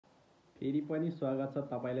फेरि पनि स्वागत छ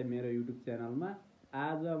तपाईलाई मेरो युट्युब च्यानलमा।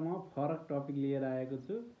 आज म फरक टपिक लिएर आएको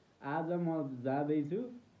छु। आज म जाँदैछु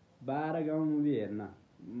 12 गाउँ मुभी हेर्न।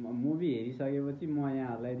 मुभी हेरिसकेपछि म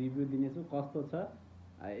यहाँहरूलाई रिभ्यू दिनेछु कस्तो छ।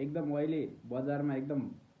 एकदम अहिले बजारमा एकदम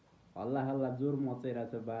हल्ला हल्ला जोर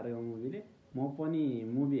मचाइरहेछ 12 गाउँ मुभीले। म पनि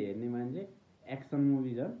मुभी हेर्ने मान्छे, एक्सन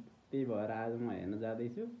मुभी झन्, त्यही भएर आज म हेर्न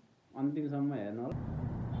जाँदैछु। अन्तिमसम्म हेर्नु होला।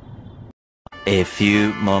 A few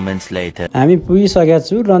moments later. हामी पुगिसकेका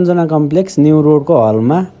छु रञ्जना कम्प्लेक्स न्यू रोडको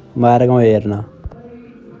हलमा 12 गाउँ हेर्न।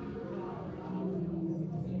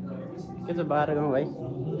 के छ 12 गाउँ भाइ?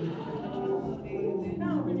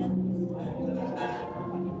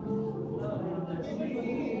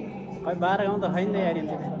 खै 12 गाउँ त छैन यार।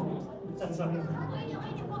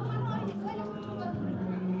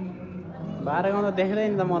 12 गाउँ त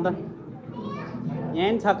देख्दैन त म त।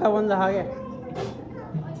 यहाँ नि छक्का बन्छ क्या।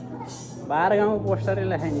 12 गाउँको पोस्टरै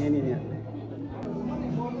लेखाइन यहाँनिर।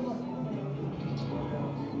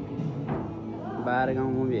 12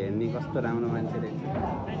 गाउँ मुभी हेर्ने कस्तो राम्रो मान्छे रहेछ।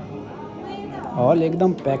 हल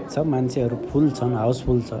एकदम प्याक छ, मान्छेहरू फुल छन्,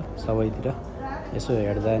 हाउसफुल छ सबैतिर। यसो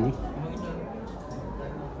हेर्दा नि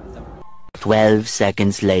 12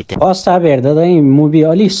 seconds later. फर्स्ट हाफ हेर्दा चाहिँ मुभी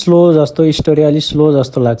अलि स्लो जस्तो, स्टोरी अलि स्लो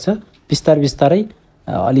जस्तो लाग्छ। बिस्तारै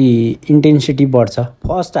अलि इन्टेन्सिटी बढ्छ।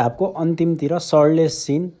 फर्स्ट हाफको अन्तिमतिर सर्टलेस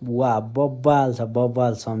सिन वा बब्बाल छ,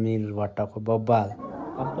 बब्बाल समीर भट्टको बब्बाल।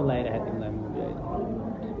 कस्तो लागिरहेको तिमीलाई मुभी अहिले?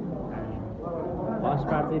 फर्स्ट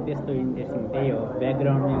पार्ट चाहिँ त्यस्तो इन्ट्रेस्टिङ, त्यही हो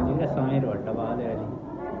ब्याकग्राउन्ड म्युजिक र समीर भट्टको अलिअलि,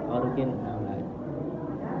 अरू के राम्रो लाग्यो?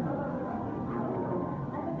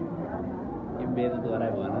 बेजद्वारा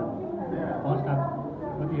भन। फर्स्ट हाफ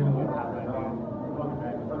कति हो?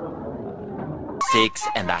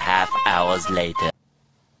 6.5 hours later.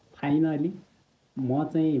 फाइनली म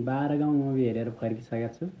चाहिँ 12 गाउँ मुभी हेरेर फर्किसकेको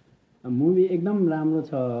छु। मुभी एकदम राम्रो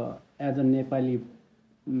छ एज अ नेपाली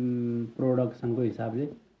प्रोडक्सनको हिसाबले।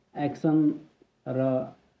 एक्सन र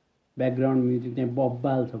ब्याकग्राउन्ड म्युजिक चाहिँ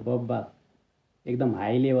बब्बाल छ, बब्बाल एकदम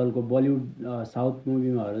हाई लेभलको बलिउड साउथ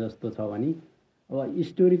मुभीहरू जस्तो छ भने। अब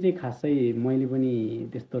स्टोरी चाहिँ खासै मैले पनि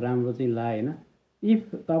त्यस्तो राम्रो चाहिँ लागेन। इफ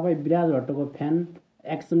तपाईँ विराज भट्टको फ्यान,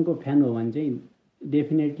 एक्सनको फ्यान हो भने चाहिँ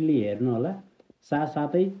डेफिनेटली हेर्नु होला।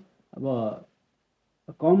 साथसाथै अब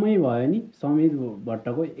कमै भयो नि समीर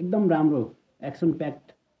भट्टको एकदम राम्रो एक्सन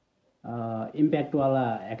प्याक्ड इम्प्याक्टवाला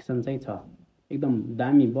एक्सन चाहिँ छ। एकदम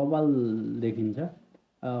दामी बबाल देखिन्छ।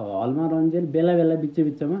 हलमा रन्जेल बेला बेला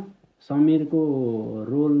बिचमा समीरको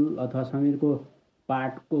रोल अथवा समीरको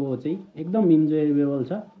पार्टको चाहिँ एकदम इन्जोयबल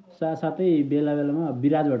छ। साथसाथै बेला बेलामा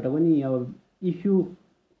विराज भट्ट पनि, अब if you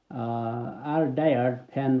are die hard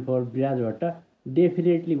fan for Viraj Bhatt,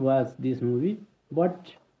 definitely watch this movie. But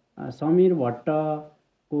Samir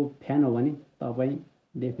भट्टको fan हो भने तपाईँ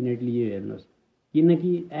डेफिनेटली यो हेर्नुहोस्,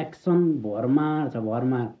 किनकि एक्सन भरमार छ,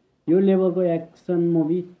 भरमार। यो लेभलको एक्सन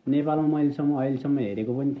मुभी नेपालमा अहिलेसम्म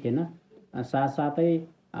हेरेको पनि थिएन। साथसाथै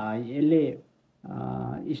यसले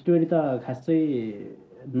स्टोरी त खासै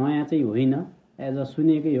नयाँ चाहिँ होइन, एज अ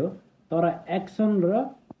सुनेकै हो, तर एक्सन र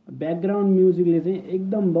ब्याकग्राउन्ड म्युजिकले चाहिँ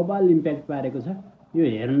एकदम बबाल इम्प्याक्ट पारेको छ। यो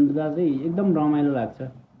हेर्दा चाहिँ एकदम रमाइलो लाग्छ।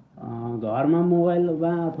 घरमा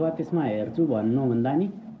मोबाइलमा अथवा त्यसमा हेर्छु भन्नुभन्दा नि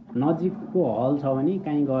नजिकको हल छ भने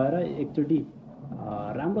कहीँ गएर एकचोटि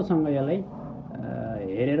राम्रोसँग यसलाई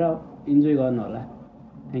हेरेर इन्जोय गर्नु होला।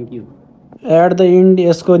 Thank you. At the and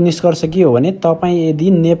यसको निष्कर्ष के हो भने, तपाईँ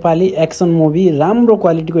यदि नेपाली एक्सन मुभी राम्रो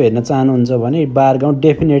क्वालिटीको हेर्न चाहनुहुन्छ भने 12 गाउँ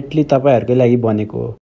डेफिनेटली तपाईँहरूकै लागि बनेको हो।